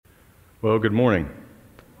Well, good morning.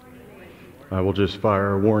 I will just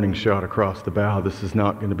fire a warning shot across the bow. This is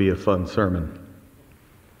not going to be a fun sermon.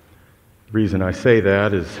 The reason I say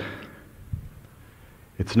that is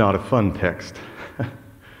it's not a fun text.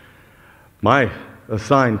 My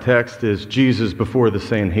assigned text is Jesus before the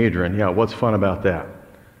Sanhedrin. Yeah, what's fun about that?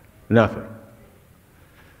 Nothing.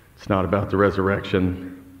 It's not about the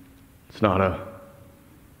resurrection. It's not a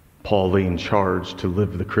Pauline charge to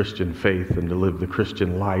live the Christian faith and to live the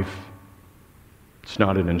Christian life. It's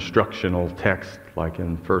not an instructional text like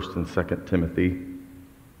in 1st and 2nd Timothy.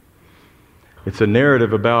 It's a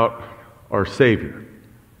narrative about our Savior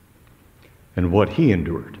and what He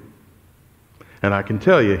endured. And I can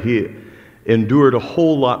tell you, He endured a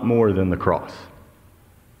whole lot more than the cross.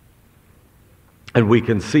 And we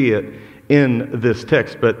can see it in this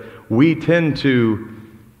text, but we tend to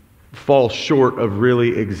fall short of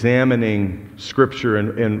really examining Scripture,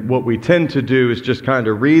 and what we tend to do is just kind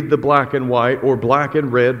of read the black and white or black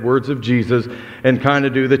and red words of Jesus and kind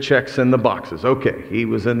of do the checks in the boxes. Okay, He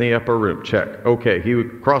was in the upper room, check. Okay, He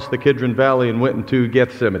crossed the Kidron Valley and went into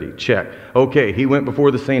Gethsemane, check. Okay, He went before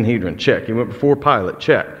the Sanhedrin, check. He went before Pilate,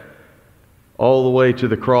 check. All the way to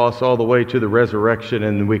the cross, all the way to the resurrection,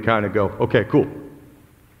 and we kind of go, okay, cool.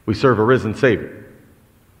 We serve a risen Savior.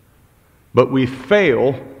 But we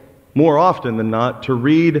fail more often than not to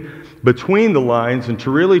read between the lines and to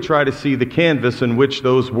really try to see the canvas in which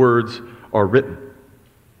those words are written.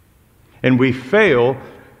 And we fail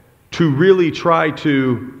to really try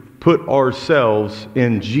to put ourselves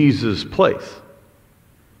in Jesus' place.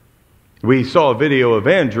 We saw a video of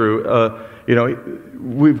Andrew.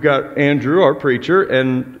 We've got Andrew, our preacher,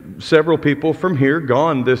 and several people from here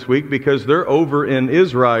gone this week because they're over in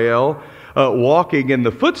Israel walking in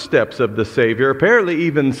the footsteps of the Savior, apparently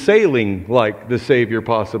even sailing like the Savior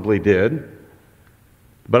possibly did.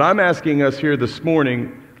 But I'm asking us here this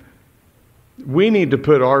morning, we need to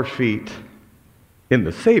put our feet in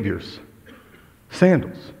the Savior's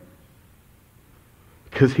sandals,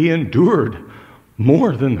 because He endured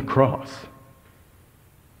more than the cross.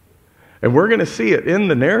 And we're going to see it in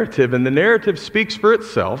the narrative, and the narrative speaks for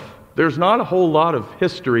itself. There's not a whole lot of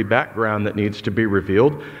history background that needs to be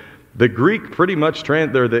revealed. The Greek pretty much,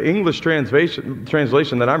 the English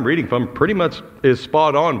translation that I'm reading from pretty much is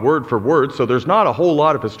spot on word for word. So there's not a whole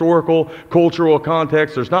lot of historical, cultural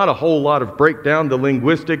context. There's not a whole lot of breakdown, the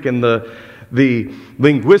linguistic and the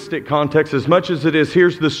linguistic context, as much as it is,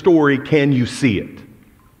 here's the story, can you see it?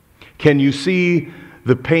 Can you see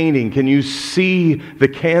the painting? Can you see the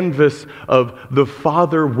canvas of the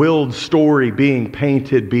Father-willed story being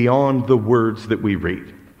painted beyond the words that we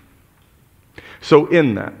read? So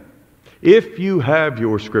in that, if you have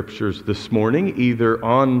your scriptures this morning, either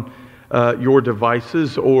on your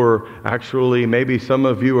devices, or actually maybe some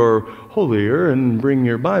of you are holier and bring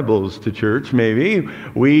your Bibles to church, maybe,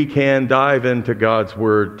 we can dive into God's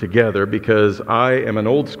Word together, because I am an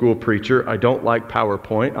old school preacher. I don't like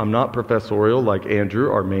PowerPoint. I'm not professorial like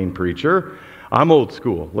Andrew, our main preacher. I'm old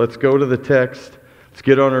school. Let's go to the text. Let's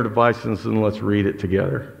get on our devices and let's read it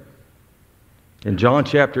together. In John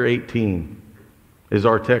chapter 18 is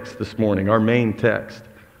our text this morning, our main text.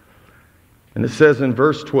 And it says in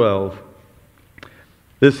verse 12,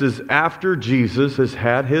 this is after Jesus has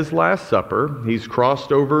had His Last Supper. He's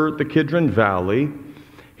crossed over the Kidron Valley.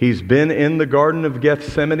 He's been in the Garden of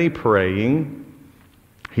Gethsemane praying.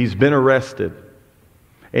 He's been arrested.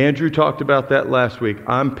 Andrew talked about that last week.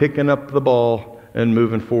 I'm picking up the ball and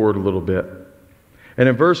moving forward a little bit. And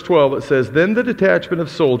in verse 12 it says, then the detachment of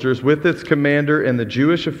soldiers with its commander and the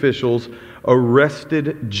Jewish officials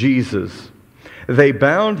arrested Jesus. They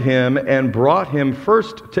bound Him and brought Him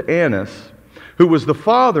first to Annas, who was the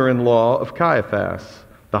father-in-law of Caiaphas,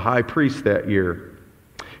 the high priest that year.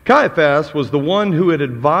 Caiaphas was the one who had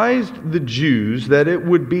advised the Jews that it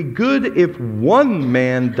would be good if one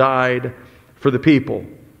man died for the people.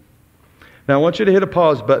 Now, I want you to hit a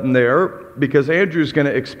pause button there, because Andrew's going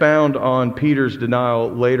to expound on Peter's denial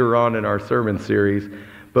later on in our sermon series.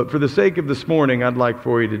 But for the sake of this morning, I'd like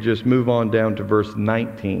for you to just move on down to verse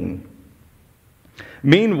 19.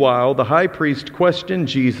 Meanwhile, the high priest questioned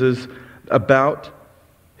Jesus about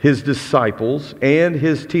His disciples and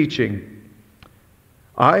His teaching.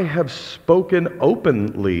 I have spoken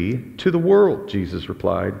openly to the world, Jesus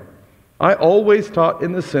replied. I always taught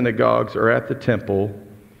in the synagogues or at the temple,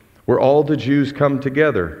 where all the Jews come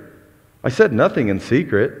together. I said nothing in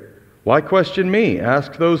secret. Why question me?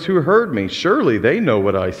 Ask those who heard me. Surely they know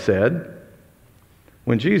what I said.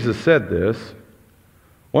 When Jesus said this,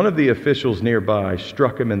 one of the officials nearby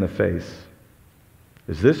struck Him in the face.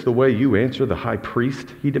 Is this the way you answer the high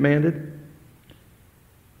priest? He demanded.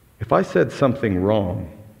 If I said something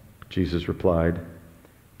wrong, Jesus replied,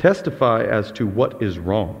 "testify as to what is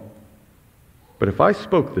wrong. But if I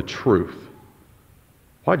spoke the truth,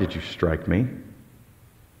 why did you strike me?"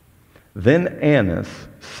 Then Annas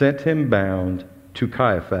sent him bound to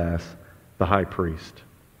Caiaphas, the high priest.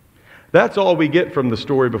 That's all we get from the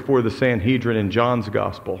story before the Sanhedrin in John's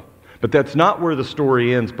gospel. But that's not where the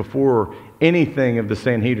story ends before anything of the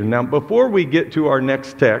Sanhedrin. Now, before we get to our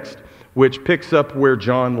next text, which picks up where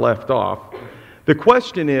John left off, the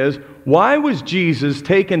question is, why was Jesus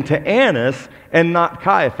taken to Annas and not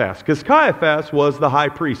Caiaphas? Because Caiaphas was the high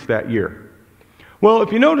priest that year. Well,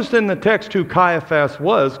 if you notice in the text who Caiaphas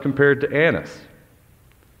was compared to Annas,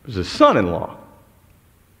 it was his son-in-law.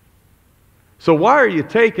 So why are you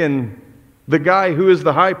taking the guy who is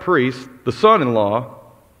the high priest, the son-in-law,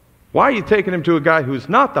 why are you taking him to a guy who is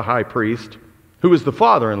not the high priest, who is the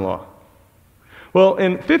father-in-law? Well,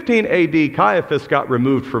 in 15 A.D., Caiaphas got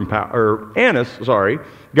removed from power, or Annas,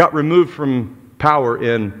 got removed from power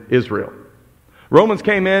in Israel. Romans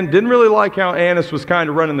came in, didn't really like how Annas was kind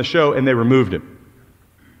of running the show, and they removed him.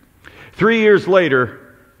 3 years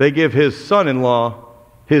later, they give his son-in-law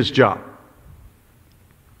his job.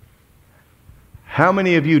 How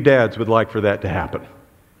many of you dads would like for that to happen?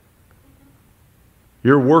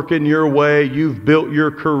 You're working your way, you've built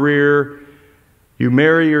your career, you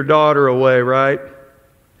marry your daughter away, right?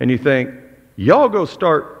 And you think, y'all go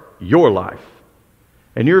start your life.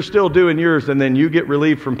 And you're still doing yours, and then you get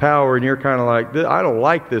relieved from power, and you're kind of like, I don't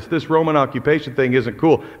like this. This Roman occupation thing isn't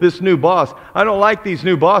cool. This new boss, I don't like these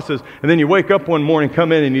new bosses. And then you wake up one morning,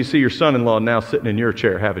 come in, and you see your son-in-law now sitting in your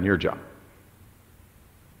chair having your job.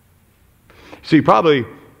 See, probably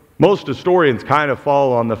most historians kind of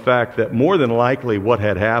fall on the fact that more than likely what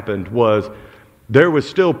had happened was there was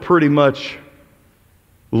still pretty much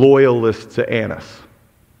loyalists to Annas.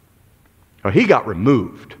 Now, he got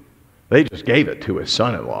removed. They just gave it to his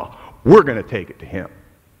son-in-law. We're going to take it to him.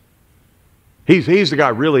 He's the guy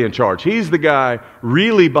really in charge. He's the guy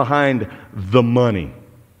really behind the money.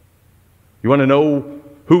 You want to know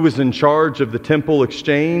who was in charge of the temple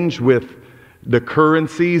exchange with the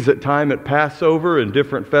currencies at time at Passover and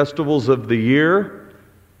different festivals of the year?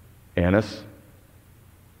 Annas.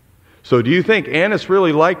 So do you think Annas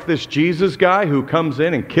really liked this Jesus guy who comes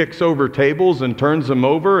in and kicks over tables and turns them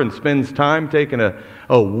over and spends time taking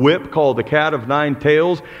a whip called the Cat of Nine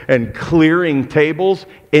Tails and clearing tables,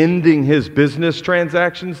 ending his business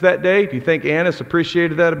transactions that day? Do you think Annas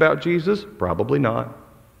appreciated that about Jesus? Probably not.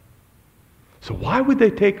 So why would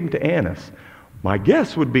they take him to Annas? My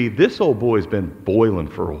guess would be this old boy's been boiling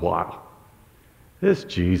for a while. This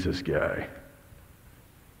Jesus guy.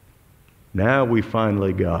 Now we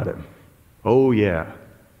finally got him. Oh yeah.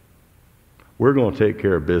 We're going to take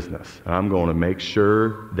care of business. I'm going to make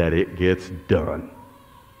sure that it gets done.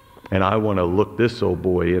 And I want to look this old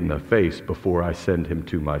boy in the face before I send him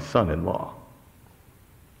to my son-in-law.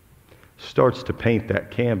 Starts to paint that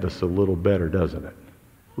canvas a little better, doesn't it?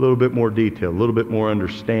 A little bit more detail, a little bit more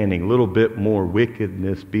understanding, a little bit more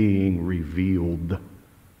wickedness being revealed.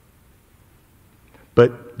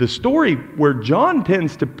 But the story where John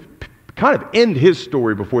tends to kind of end his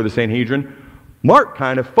story before the Sanhedrin, Mark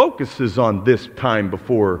kind of focuses on this time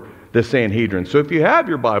before the Sanhedrin. So if you have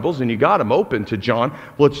your Bibles and you got them open to John,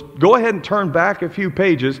 let's go ahead and turn back a few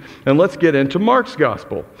pages and let's get into Mark's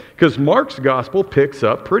Gospel. Because Mark's Gospel picks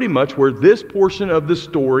up pretty much where this portion of the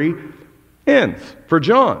story ends for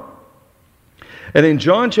John. And in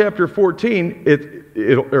John chapter 14,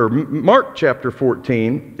 Mark chapter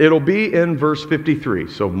 14, it'll be in verse 53.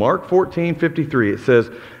 So Mark 14:53, it says,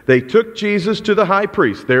 they took Jesus to the high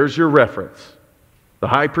priest. There's your reference. The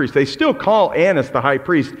high priest. They still call Annas the high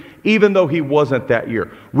priest, even though he wasn't that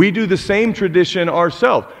year. We do the same tradition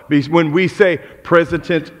ourselves. When we say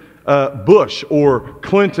President Bush or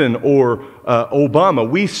Clinton or Obama,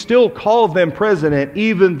 we still call them president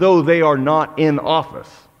even though they are not in office.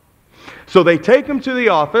 So they take him to the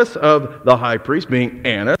office of the high priest, being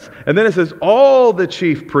Annas, and then it says all the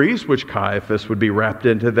chief priests, which Caiaphas would be wrapped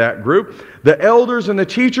into that group, the elders and the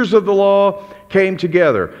teachers of the law came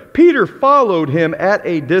together. Peter followed him at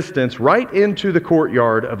a distance right into the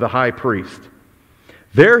courtyard of the high priest.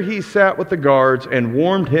 There he sat with the guards and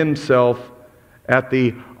warmed himself at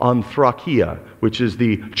the anthrakia, which is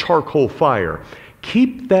the charcoal fire.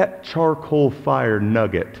 Keep that charcoal fire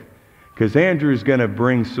nugget, because Andrew's going to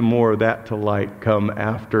bring some more of that to light come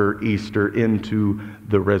after Easter into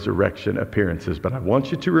the resurrection appearances. But I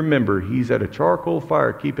want you to remember, he's at a charcoal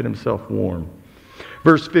fire keeping himself warm.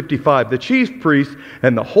 Verse 55, the chief priests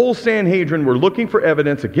and the whole Sanhedrin were looking for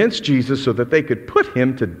evidence against Jesus so that they could put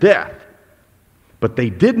him to death. But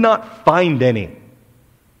they did not find any,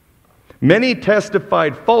 Many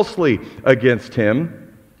testified falsely against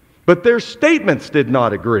him, but their statements did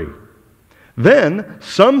not agree. Then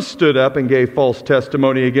some stood up and gave false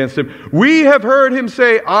testimony against him. We have heard him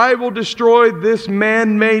say, I will destroy this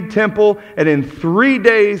man-made temple, and in 3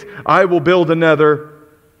 days I will build another,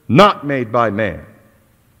 not made by man.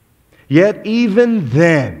 Yet even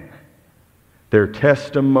then, their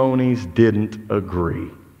testimonies didn't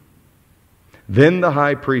agree. Then the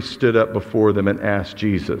high priest stood up before them and asked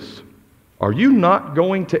Jesus, are you not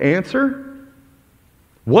going to answer?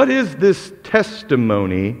 What is this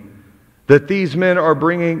testimony that these men are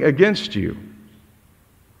bringing against you?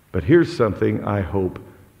 But here's something I hope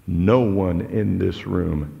no one in this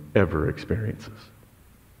room ever experiences.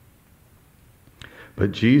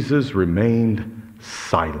 But Jesus remained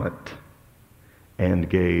silent and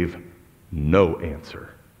gave no answer.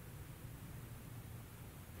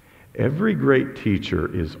 Every great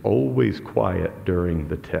teacher is always quiet during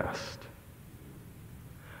the test.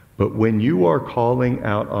 But when you are calling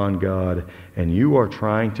out on God and you are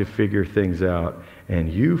trying to figure things out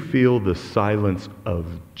and you feel the silence of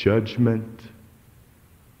judgment,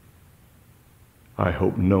 I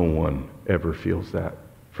hope no one ever feels that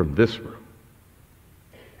from this room.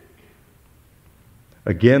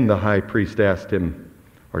 Again, the high priest asked him,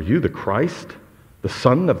 are you the Christ, the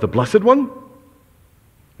Son of the Blessed One?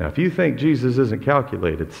 Now, if you think Jesus isn't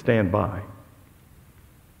calculated, stand by.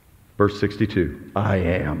 Verse 62, I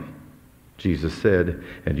am, Jesus said,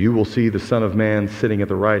 and you will see the Son of Man sitting at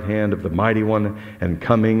the right hand of the Mighty One and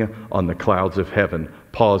coming on the clouds of heaven.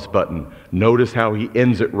 Pause button. Notice how he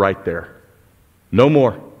ends it right there. No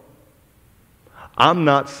more. I'm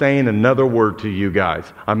not saying another word to you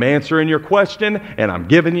guys. I'm answering your question, and I'm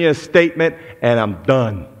giving you a statement, and I'm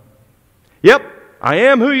done. Yep, I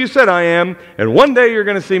am who you said I am, and one day you're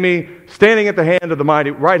going to see me standing at the hand of the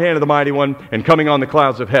right hand of the Mighty One and coming on the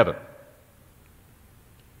clouds of heaven.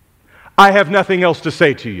 I have nothing else to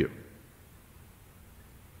say to you.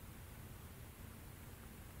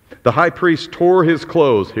 The high priest tore his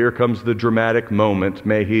clothes. Here comes the dramatic moment.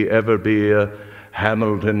 May he ever be a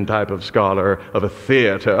Hamilton type of scholar of a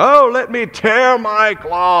theater. Oh, let me tear my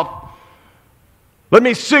cloth. Let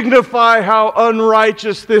me signify how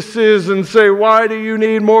unrighteous this is and say, why do you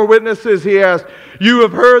need more witnesses? He asked. You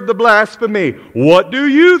have heard the blasphemy. What do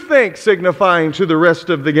you think? Signifying to the rest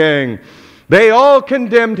of the gang. They all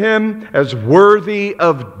condemned him as worthy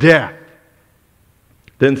of death.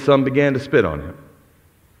 Then some began to spit on him.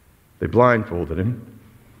 They blindfolded him,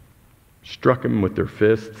 struck him with their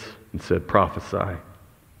fists, and said, prophesy.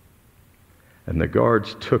 And the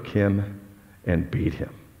guards took him and beat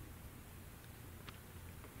him.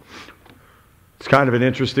 It's kind of an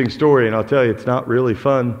interesting story, and I'll tell you, it's not really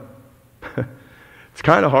fun. It's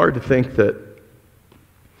kind of hard to think that,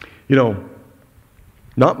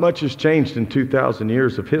 not much has changed in 2,000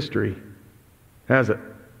 years of history, has it?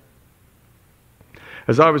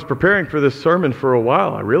 As I was preparing for this sermon for a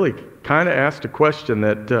while, I really kind of asked a question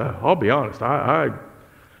that, I'll be honest, I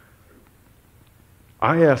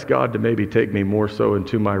asked God to maybe take me more so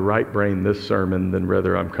into my right brain this sermon than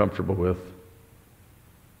rather I'm comfortable with,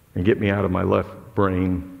 and get me out of my left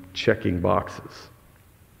brain checking boxes.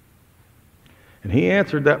 And he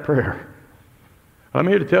answered that prayer. I'm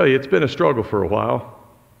here to tell you, it's been a struggle for a while.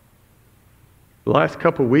 The last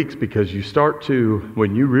couple of weeks, because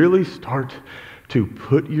when you really start to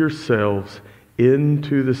put yourselves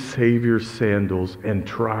into the Savior's sandals and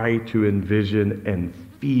try to envision and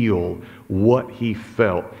feel what he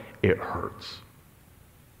felt, it hurts.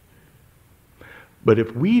 But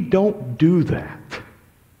if we don't do that,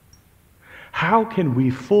 how can we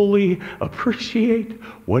fully appreciate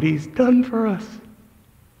what he's done for us?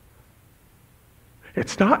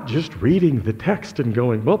 It's not just reading the text and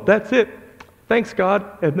going, well, that's it. Thanks,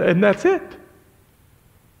 God, and that's it.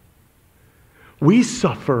 We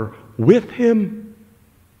suffer with him.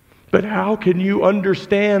 But how can you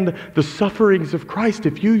understand the sufferings of Christ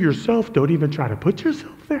if you yourself don't even try to put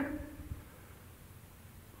yourself there?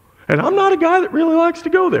 And I'm not a guy that really likes to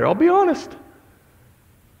go there, I'll be honest.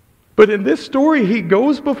 But in this story, he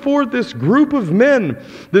goes before this group of men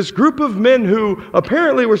who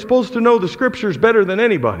apparently were supposed to know the Scriptures better than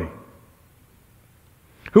anybody,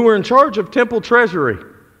 who were in charge of temple treasury.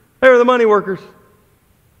 They were the money workers.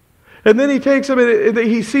 And then he takes them and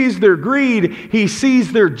he sees their greed. He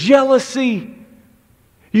sees their jealousy.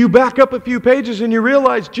 You back up a few pages and you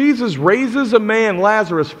realize Jesus raises a man,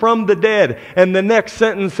 Lazarus, from the dead. And the next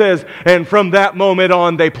sentence says, and from that moment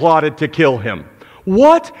on, they plotted to kill him.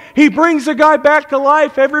 What? He brings a guy back to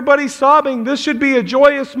life. Everybody's sobbing. This should be a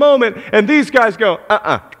joyous moment. And these guys go,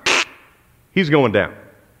 he's going down.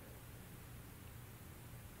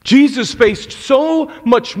 Jesus faced so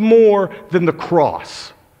much more than the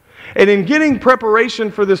cross. And in getting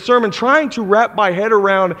preparation for this sermon, trying to wrap my head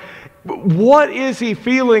around what is he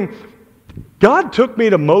feeling, God took me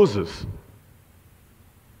to Moses.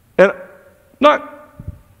 And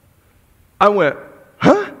I went,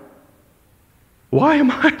 huh? Why am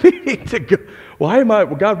I needing to go?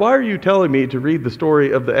 God, why are you telling me to read the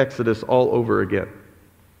story of the Exodus all over again?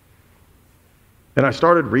 And I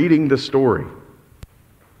started reading the story.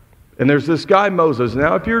 And there's this guy, Moses.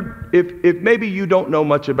 Now, if maybe you don't know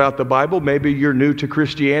much about the Bible, maybe you're new to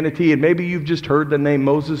Christianity, and maybe you've just heard the name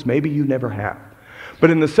Moses, maybe you never have. But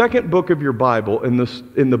in the second book of your Bible, in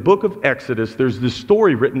the book of Exodus, there's this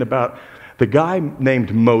story written about the guy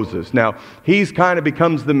named Moses. Now, he's kind of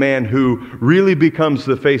becomes the man who really becomes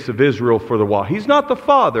the face of Israel for the while. He's not the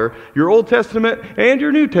father. Your Old Testament and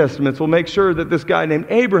your New Testaments will make sure that this guy named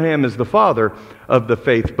Abraham is the father of the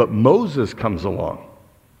faith, but Moses comes along.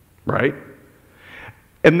 Right?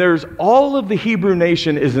 And there's all of the Hebrew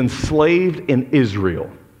nation is enslaved in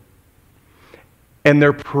Israel. And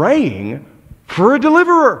they're praying for a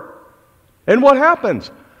deliverer. And what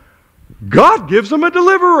happens? God gives them a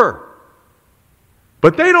deliverer.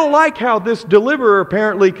 But they don't like how this deliverer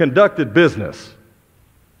apparently conducted business.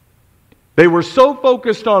 They were so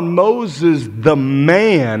focused on Moses, the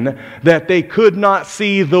man, that they could not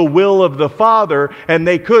see the will of the Father, and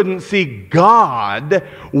they couldn't see God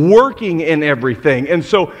working in everything. And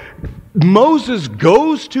so Moses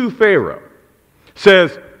goes to Pharaoh,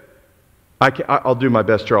 says, I'll do my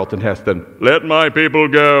best Charlton Heston, let my people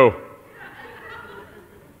go.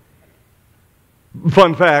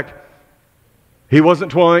 Fun fact, he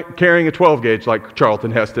wasn't carrying a 12 gauge like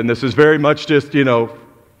Charlton Heston. This is very much just,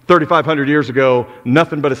 3,500 years ago,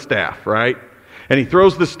 nothing but a staff, right? And he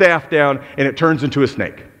throws the staff down, and it turns into a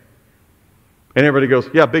snake. And everybody goes,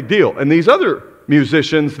 yeah, big deal. And these other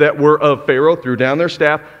musicians that were of Pharaoh threw down their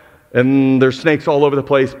staff, and there's snakes all over the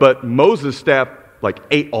place, but Moses' staff,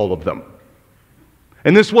 ate all of them.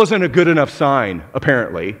 And this wasn't a good enough sign,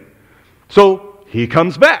 apparently. So he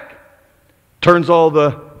comes back, turns all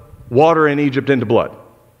the water in Egypt into blood.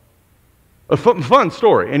 A fun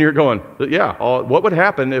story. And you're going, yeah, what would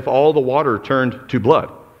happen if all the water turned to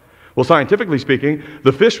blood? Well, scientifically speaking,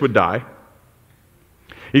 the fish would die.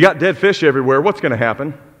 You got dead fish everywhere. What's going to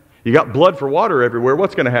happen? You got blood for water everywhere.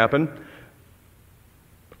 What's going to happen?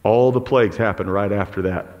 All the plagues happen right after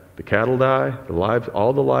that. The cattle die,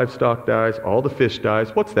 all the livestock dies, all the fish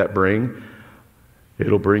dies. What's that bring?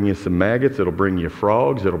 It'll bring you some maggots, it'll bring you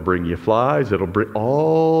frogs, it'll bring you flies, it'll bring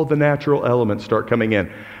all the natural elements start coming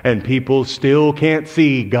in. And people still can't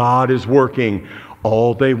see God is working.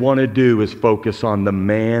 All they want to do is focus on the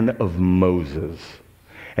man of Moses.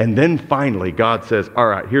 And then finally God says, all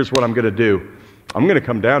right, here's what I'm going to do. I'm going to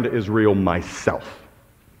come down to Israel myself.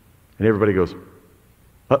 And everybody goes,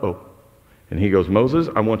 uh-oh. And he goes, Moses,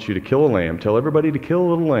 I want you to kill a lamb. Tell everybody to kill a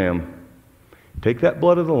little lamb. Take that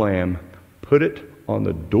blood of the lamb, put it on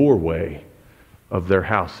the doorway of their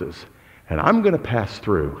houses, and I'm going to pass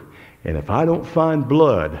through, and if I don't find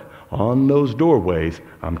blood on those doorways,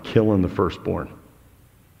 I'm killing the firstborn.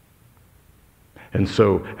 And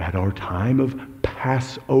so at our time of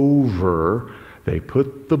Passover, they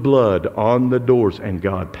put the blood on the doors, and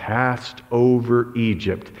God passed over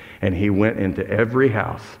Egypt, and he went into every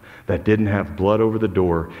house that didn't have blood over the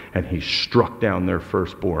door, and he struck down their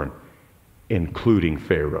firstborn, including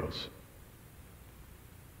Pharaoh's.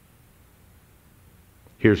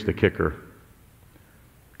 Here's the kicker.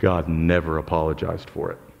 God never apologized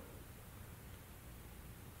for it.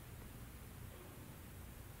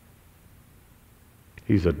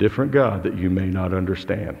 He's a different God that you may not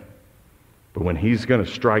understand. But when he's going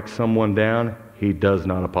to strike someone down, he does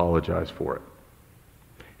not apologize for it.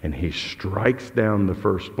 And he strikes down the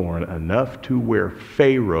firstborn enough to where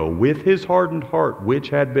Pharaoh, with his hardened heart, which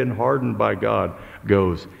had been hardened by God,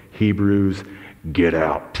 goes, Hebrews, get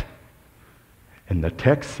out. And the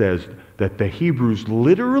text says that the Hebrews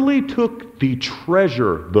literally took the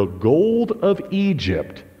treasure, the gold of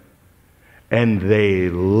Egypt, and they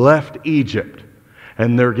left Egypt.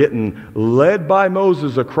 And they're getting led by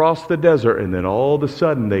Moses across the desert, and then all of a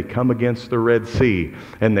sudden they come against the Red Sea,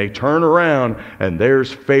 and they turn around, and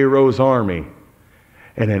there's Pharaoh's army.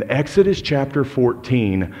 And in Exodus chapter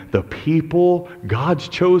 14, the people, God's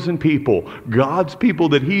chosen people, God's people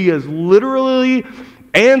that he has literally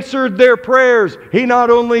answered their prayers. He not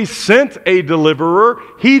only sent a deliverer,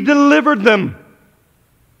 he delivered them.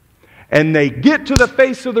 And they get to the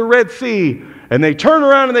face of the Red Sea, and they turn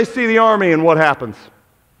around and they see the army, and what happens?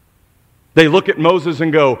 They look at Moses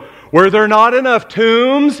and go, Were there not enough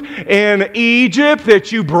tombs in Egypt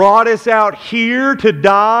that you brought us out here to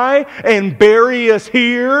die and bury us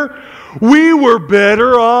here? We were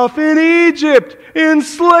better off in Egypt, in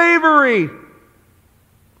slavery.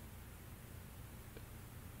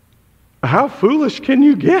 How foolish can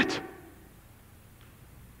you get?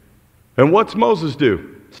 And what's Moses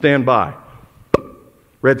do? Stand by.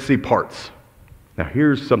 Red Sea parts. Now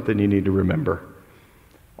here's something you need to remember.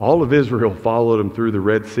 All of Israel followed him through the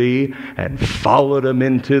Red Sea and followed him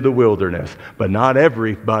into the wilderness. But not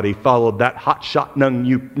everybody followed that hotshot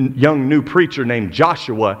young new preacher named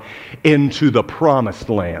Joshua into the promised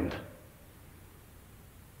land.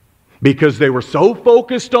 Because they were so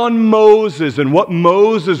focused on Moses and what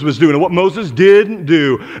Moses was doing and what Moses didn't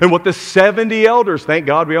do and what the 70 elders, thank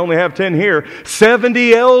God we only have 10 here,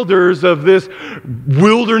 70 elders of this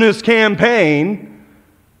wilderness campaign,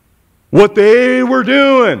 what they were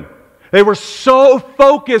doing. They were so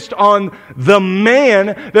focused on the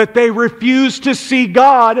man that they refused to see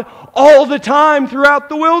God all the time throughout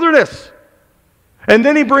the wilderness. And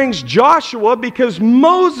then he brings Joshua because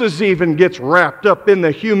Moses even gets wrapped up in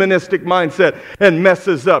the humanistic mindset and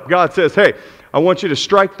messes up. God says, hey, I want you to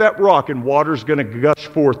strike that rock and water's going to gush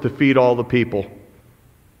forth to feed all the people.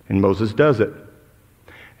 And Moses does it.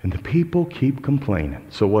 And the people keep complaining.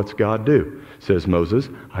 So what's God do? Says Moses,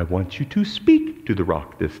 I want you to speak to the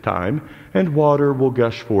rock this time, and water will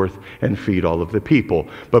gush forth and feed all of the people.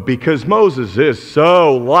 But because Moses is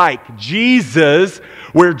so like Jesus,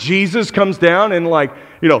 where Jesus comes down and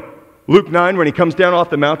Luke 9, when he comes down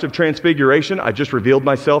off the Mount of Transfiguration, I just revealed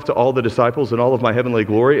myself to all the disciples and all of my heavenly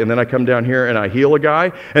glory, and then I come down here and I heal a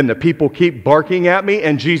guy, and the people keep barking at me,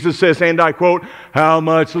 and Jesus says, and I quote, how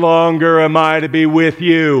much longer am I to be with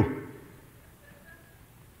you?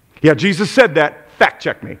 Yeah, Jesus said that. Fact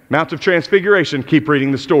check me. Mount of Transfiguration, keep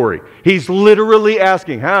reading the story. He's literally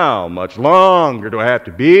asking, how much longer do I have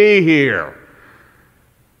to be here?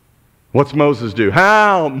 What's Moses do?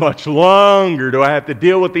 How much longer do I have to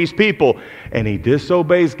deal with these people? And he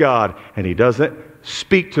disobeys God, and he doesn't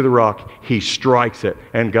speak to the rock. He strikes it.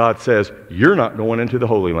 And God says, you're not going into the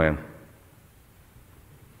Holy Land.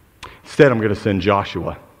 Instead, I'm going to send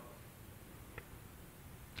Joshua.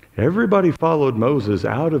 Everybody followed Moses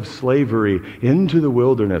out of slavery into the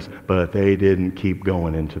wilderness, but they didn't keep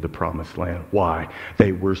going into the promised land. Why?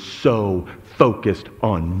 They were so focused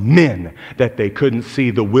on men that they couldn't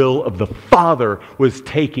see the will of the Father was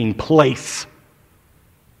taking place.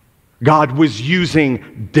 God was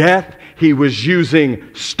using death. He was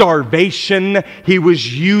using starvation. He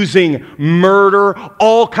was using murder,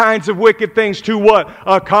 all kinds of wicked things to what?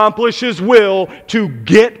 Accomplish His will to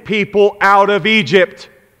get people out of Egypt.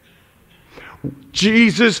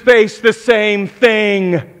 Jesus faced the same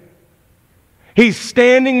thing. He's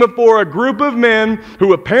standing before a group of men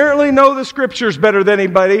who apparently know the Scriptures better than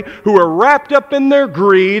anybody, who are wrapped up in their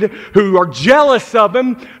greed, who are jealous of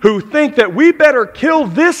him, who think that we better kill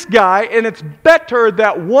this guy, and it's better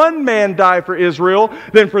that one man die for Israel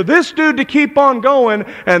than for this dude to keep on going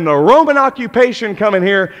and the Roman occupation come in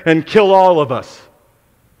here and kill all of us.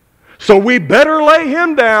 So we better lay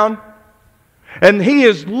him down. And he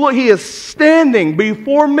is standing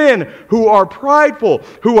before men who are prideful,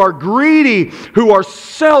 who are greedy, who are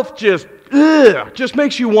just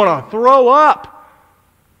makes you want to throw up.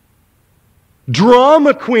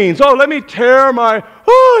 Drama queens. Oh, let me tear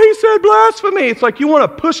he said blasphemy. It's like you want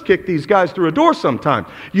to push kick these guys through a door sometimes.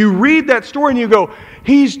 You read that story and you go,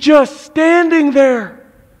 he's just standing there.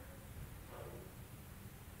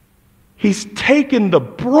 He's taken the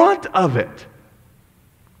brunt of it.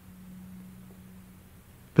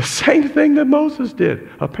 The same thing that Moses did.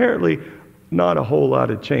 Apparently, not a whole lot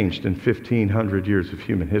had changed in 1,500 years of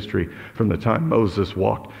human history from the time Moses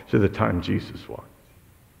walked to the time Jesus walked.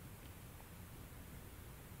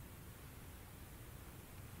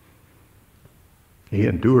 He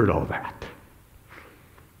endured all that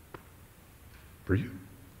for you.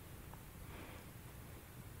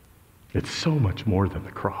 It's so much more than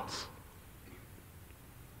the cross.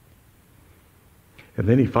 And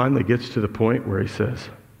then he finally gets to the point where he says,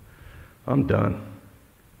 I'm done.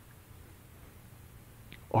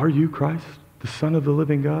 Are you Christ, the Son of the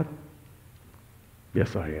living God?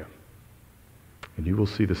 Yes, I am. And you will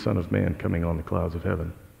see the Son of Man coming on the clouds of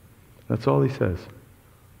heaven. That's all he says.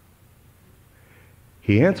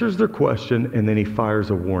 He answers their question, and then he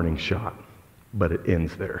fires a warning shot. But it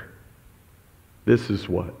ends there. This is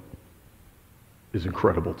what is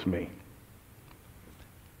incredible to me.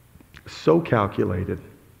 So calculated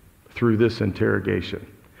through this interrogation.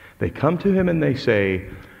 They come to him and they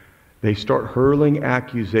start hurling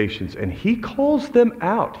accusations, and he calls them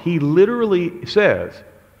out. He literally says,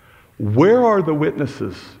 Where are the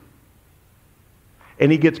witnesses?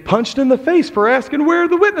 And he gets punched in the face for asking, where are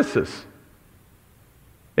the witnesses?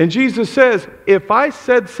 And Jesus says, if I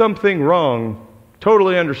said something wrong,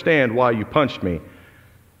 totally understand why you punched me.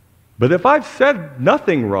 But if I've said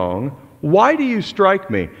nothing wrong, why do you strike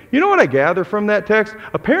me? You know what I gather from that text?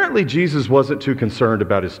 Apparently Jesus wasn't too concerned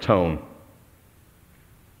about his tone.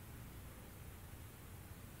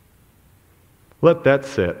 Let that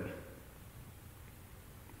sit.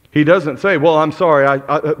 He doesn't say, well, I'm sorry.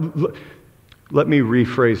 Let me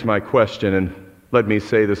rephrase my question and let me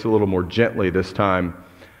say this a little more gently this time,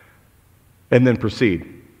 and then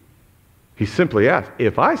proceed. He simply asks,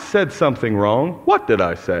 if I said something wrong, what did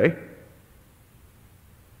I say?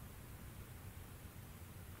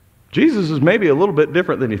 Jesus is maybe a little bit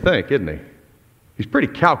different than you think, isn't he? He's pretty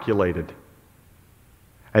calculated.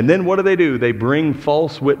 And then what do? They bring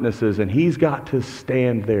false witnesses, and he's got to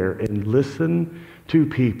stand there and listen to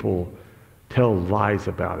people tell lies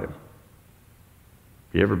about him.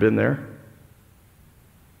 You ever been there?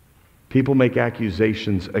 People make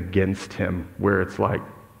accusations against him where it's like,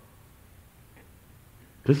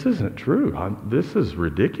 this isn't true. This is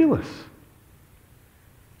ridiculous.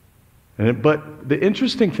 But the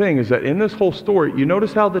interesting thing is that in this whole story, you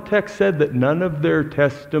notice how the text said that none of their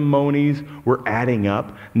testimonies were adding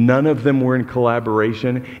up. None of them were in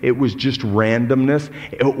collaboration. It was just randomness.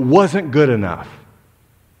 It wasn't good enough.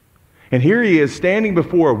 And here he is standing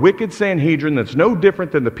before a wicked Sanhedrin that's no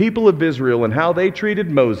different than the people of Israel and how they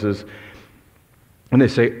treated Moses. And they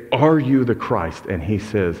say, are you the Christ? And he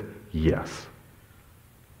says, yes.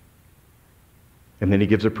 And then he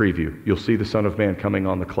gives a preview. You'll see the Son of Man coming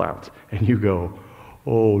on the clouds. And you go,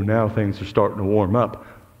 oh, now things are starting to warm up.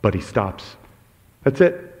 But he stops. That's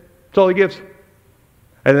it. That's all he gives.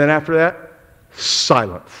 And then after that,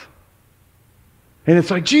 silence. And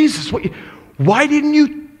it's like, Jesus, why didn't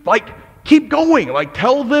you, keep going?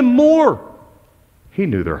 Tell them more. He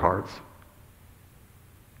knew their hearts.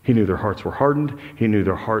 He knew their hearts were hardened. He knew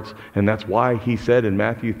their hearts. And that's why he said in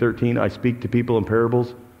Matthew 13, I speak to people in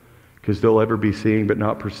parables. Because they'll ever be seeing but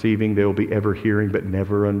not perceiving. They'll be ever hearing but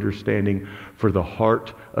never understanding. For the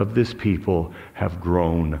heart of this people have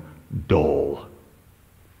grown dull.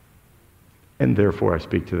 And therefore I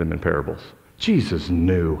speak to them in parables. Jesus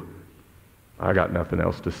knew. I got nothing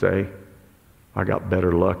else to say. I got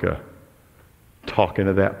better luck talking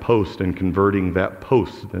to that post and converting that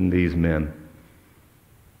post than these men.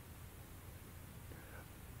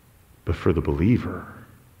 But for the believer,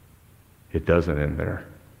 it doesn't end there.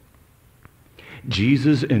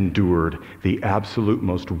 Jesus endured the absolute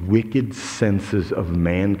most wicked senses of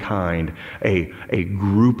mankind, a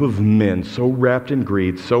group of men so wrapped in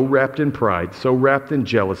greed, so wrapped in pride, so wrapped in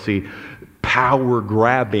jealousy, power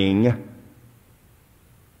grabbing.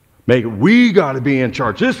 We got to be in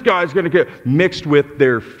charge. This guy's going to get mixed with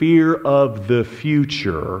their fear of the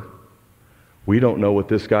future. We don't know what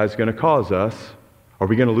this guy's going to cause us. Are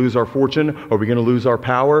we going to lose our fortune? Are we going to lose our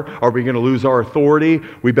power? Are we going to lose our authority?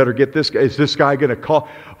 We better get this guy. Is this guy going to call?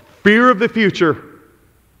 Fear of the future.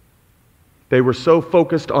 They were so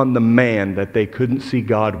focused on the man that they couldn't see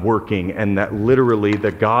God working, and that literally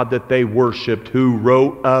the God that they worshiped, who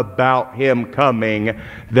wrote about him coming,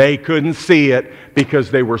 they couldn't see it because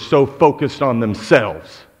they were so focused on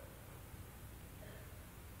themselves.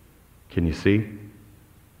 Can you see?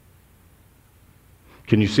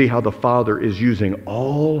 Can you see how the Father is using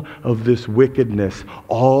all of this wickedness,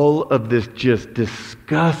 all of this just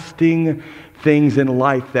disgusting things in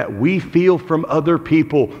life that we feel from other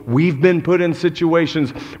people? We've been put in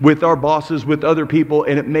situations with our bosses, with other people,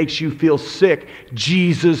 and it makes you feel sick.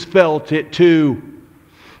 Jesus felt it too.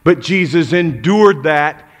 But Jesus endured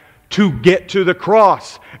that to get to the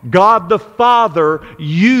cross. God the Father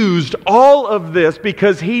used all of this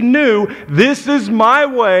because he knew this is my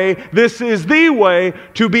way, this is the way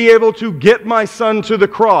to be able to get my son to the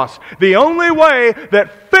cross. The only way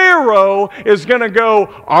that Pharaoh is going to go,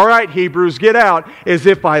 all right, Hebrews, get out, is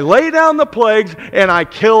if I lay down the plagues and I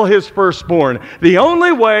kill his firstborn. The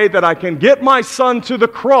only way that I can get my son to the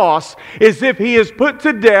cross is if he is put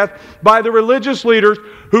to death by the religious leaders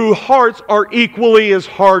whose hearts are equally as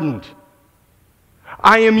hardened.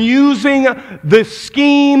 I am using the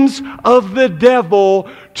schemes of the devil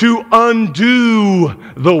to undo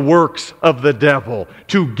the works of the devil,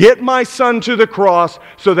 to get my son to the cross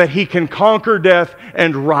so that he can conquer death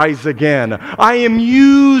and rise again. I am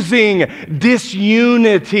using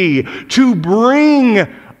disunity to bring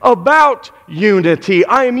about unity.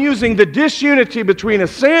 I am using the disunity between a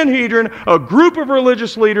Sanhedrin, a group of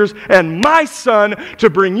religious leaders, and my son to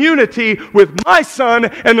bring unity with my son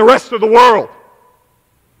and the rest of the world.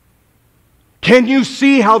 Can you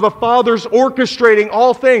see how the Father's orchestrating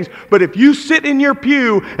all things? But if you sit in your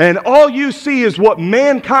pew and all you see is what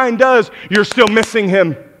mankind does, you're still missing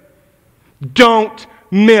Him. Don't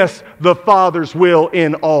miss the Father's will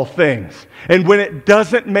in all things. And when it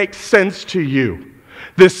doesn't make sense to you,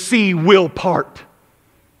 the sea will part.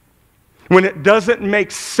 When it doesn't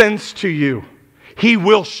make sense to you, He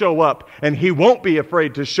will show up, and He won't be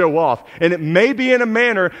afraid to show off. And it may be in a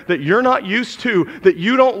manner that you're not used to, that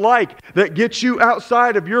you don't like, that gets you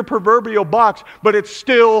outside of your proverbial box, but it's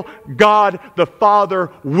still God the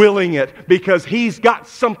Father willing it, because He's got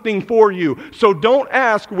something for you. So don't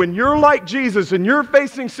ask, when you're like Jesus and you're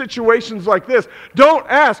facing situations like this, don't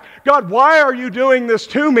ask, God, why are you doing this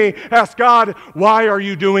to me? Ask God, why are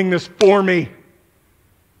you doing this for me?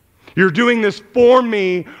 You're doing this for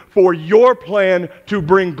me, for your plan to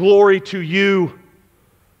bring glory to you.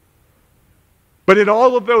 But in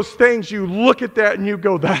all of those things, you look at that and you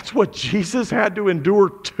go, that's what Jesus had to endure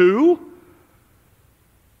too?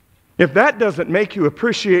 If that doesn't make you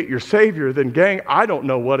appreciate your Savior, then gang, I don't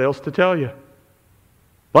know what else to tell you.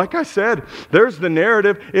 Like I said, there's the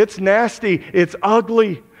narrative. It's nasty. It's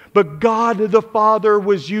ugly. But God the Father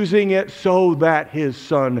was using it so that His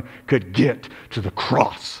Son could get to the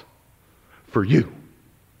cross for you.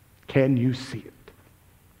 Can you see it?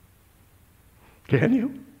 Can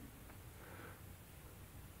you?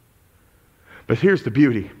 But here's the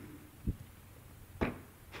beauty.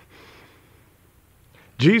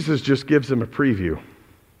 Jesus just gives him a preview.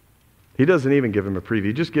 He doesn't even give him a preview.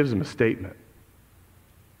 He just gives him a statement.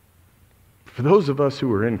 For those of us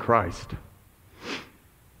who are in Christ,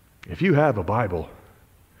 if you have a Bible,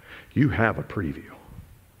 you have a preview.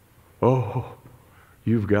 Oh,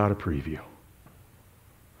 you've got a preview.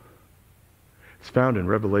 It's found in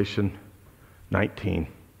Revelation 19.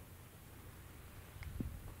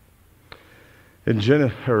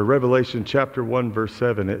 In Revelation chapter 1, verse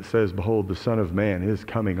 7, it says, "Behold, the Son of Man is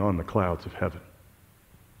coming on the clouds of heaven."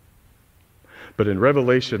 But in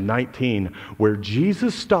Revelation 19, where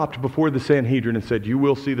Jesus stopped before the Sanhedrin and said, "You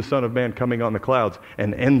will see the Son of Man coming on the clouds,"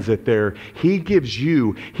 and ends it there, He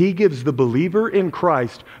gives the believer in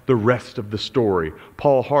Christ the rest of the story.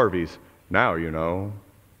 Paul Harvey's, "Now you know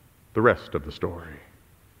the rest of the story."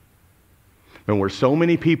 And where so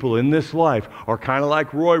many people in this life are kind of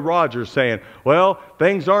like Roy Rogers saying, well,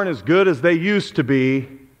 things aren't as good as they used to be.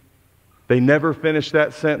 They never finish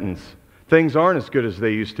that sentence. Things aren't as good as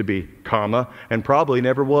they used to be, comma, and probably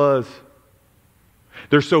never was.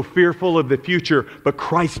 They're so fearful of the future, but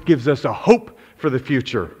Christ gives us a hope for the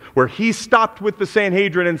future, where He stopped with the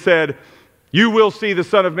Sanhedrin and said, "You will see the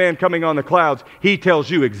Son of Man coming on the clouds." He tells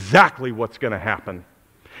you exactly what's going to happen.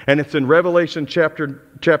 And it's in Revelation chapter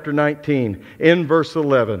 19, in verse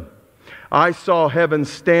 11. "I saw heaven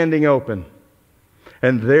standing open,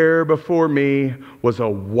 and there before me was a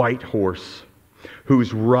white horse,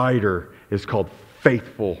 whose rider is called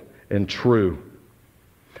Faithful and True.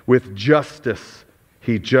 With justice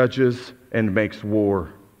he judges and makes war.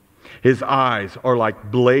 His eyes are like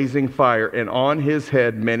blazing fire, and on his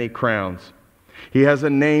head many crowns. He has a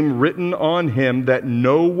name written on him that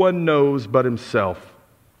no one knows but himself.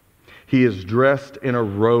 He is dressed in a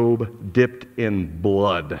robe dipped in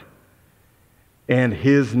blood, and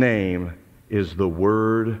his name is the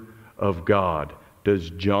Word of God." Does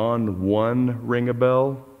John 1 ring a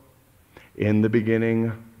bell? "In the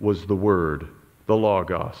beginning was the Word, the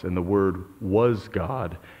Logos, and the Word was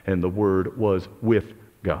God, and the Word was with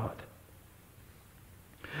God."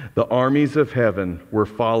 The armies of heaven were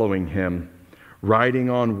following him, riding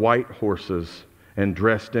on white horses and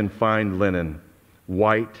dressed in fine linen,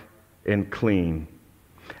 white and clean.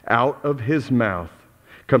 Out of his mouth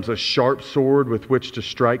comes a sharp sword with which to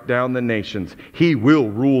strike down the nations. He will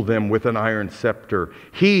rule them with an iron scepter.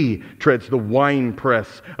 He treads the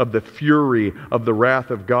winepress of the fury of the wrath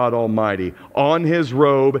of God Almighty. On his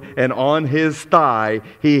robe and on his thigh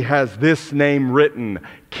he has this name written: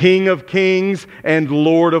 King of Kings and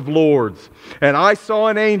Lord of Lords. And I saw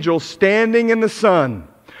an angel standing in the sun,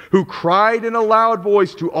 who cried in a loud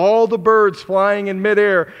voice to all the birds flying in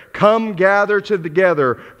midair, "Come gather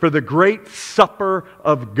together for the great supper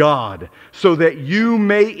of God, so that you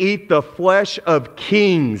may eat the flesh of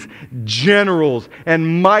kings, generals,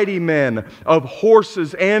 and mighty men, of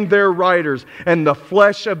horses and their riders, and the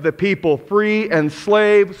flesh of the people, free and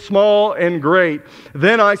slave, small and great."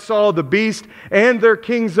 Then I saw the beast and their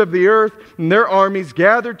kings of the earth and their armies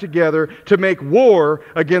gathered together to make war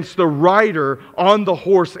against the rider on the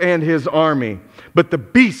horse and his army. But the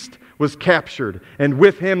beast was captured, and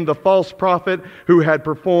with him the false prophet who had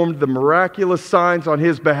performed the miraculous signs on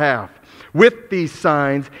his behalf. With these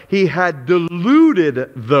signs, he had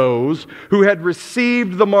deluded those who had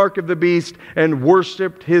received the mark of the beast and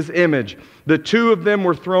worshipped his image. The two of them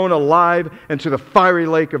were thrown alive into the fiery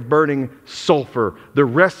lake of burning sulfur. The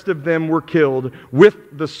rest of them were killed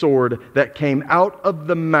with the sword that came out of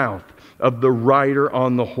the mouth of the rider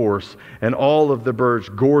on the horse, and all of the birds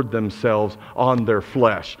gored themselves on their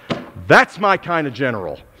flesh. That's my kind of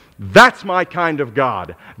general. That's my kind of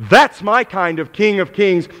God. That's my kind of King of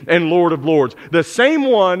Kings and Lord of Lords. The same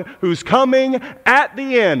one who's coming at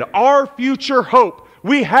the end, our future hope.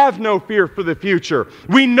 We have no fear for the future.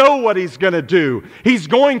 We know what He's going to do. He's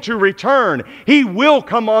going to return. He will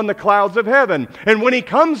come on the clouds of heaven. And when He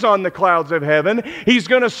comes on the clouds of heaven, He's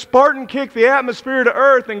going to Spartan kick the atmosphere to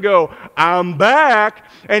earth and go, I'm back.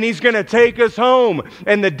 And He's going to take us home.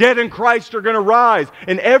 And the dead in Christ are going to rise.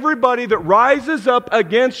 And everybody that rises up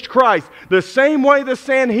against Christ, the same way the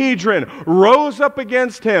Sanhedrin rose up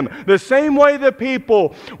against Him, the same way the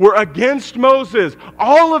people were against Moses,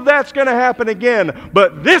 all of that's going to happen again.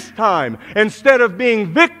 But this time, instead of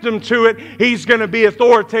being victim to it, He's going to be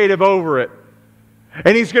authoritative over it.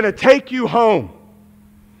 And He's going to take you home.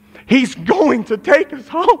 He's going to take us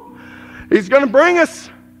home. He's going to bring us.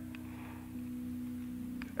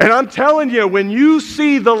 And I'm telling you, when you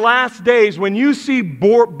see the last days, when you see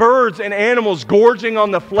birds and animals gorging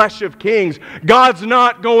on the flesh of kings, God's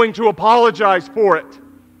not going to apologize for it.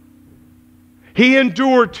 He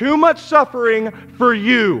endured too much suffering for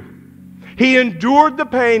you. He endured the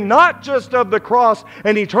pain, not just of the cross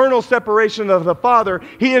and eternal separation of the Father.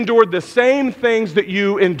 He endured the same things that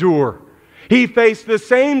you endure. He faced the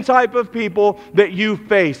same type of people that you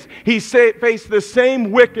face. He faced the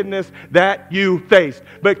same wickedness that you faced.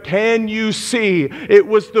 But can you see it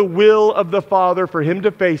was the will of the Father for Him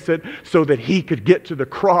to face it so that He could get to the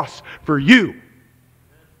cross for you?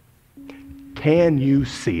 Can you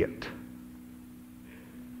see it?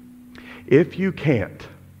 If you can't,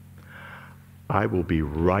 I will be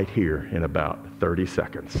right here in about 30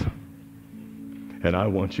 seconds. And I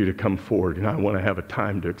want you to come forward, and I want to have a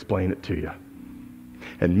time to explain it to you.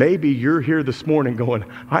 And maybe you're here this morning going,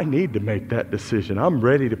 I need to make that decision. I'm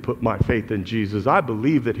ready to put my faith in Jesus. I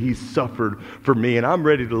believe that He suffered for me, and I'm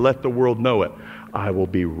ready to let the world know it. I will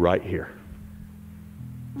be right here.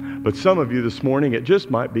 But some of you this morning, it just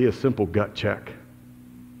might be a simple gut check.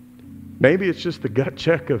 Maybe it's just the gut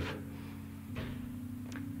check of,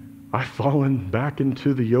 I've fallen back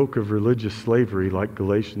into the yoke of religious slavery like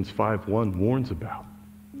Galatians 5:1 warns about.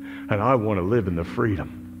 And I want to live in the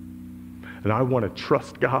freedom. And I want to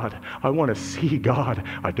trust God. I want to see God.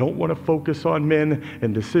 I don't want to focus on men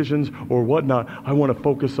and decisions or whatnot. I want to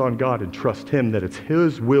focus on God and trust Him that it's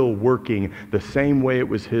His will working the same way it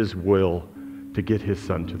was His will to get His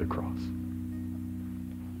Son to the cross.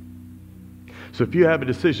 So if you have a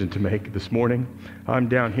decision to make this morning, I'm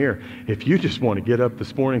down here. If you just want to get up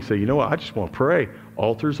this morning and say, you know what, I just want to pray.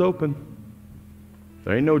 Altar's open.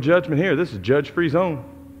 There ain't no judgment here. This is judge-free zone.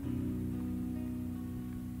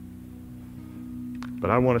 But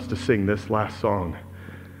I want us to sing this last song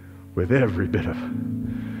with every bit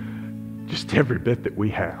just every bit that we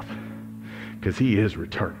have. Because He is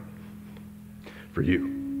returning for you.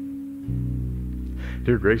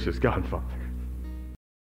 Dear gracious God and Father,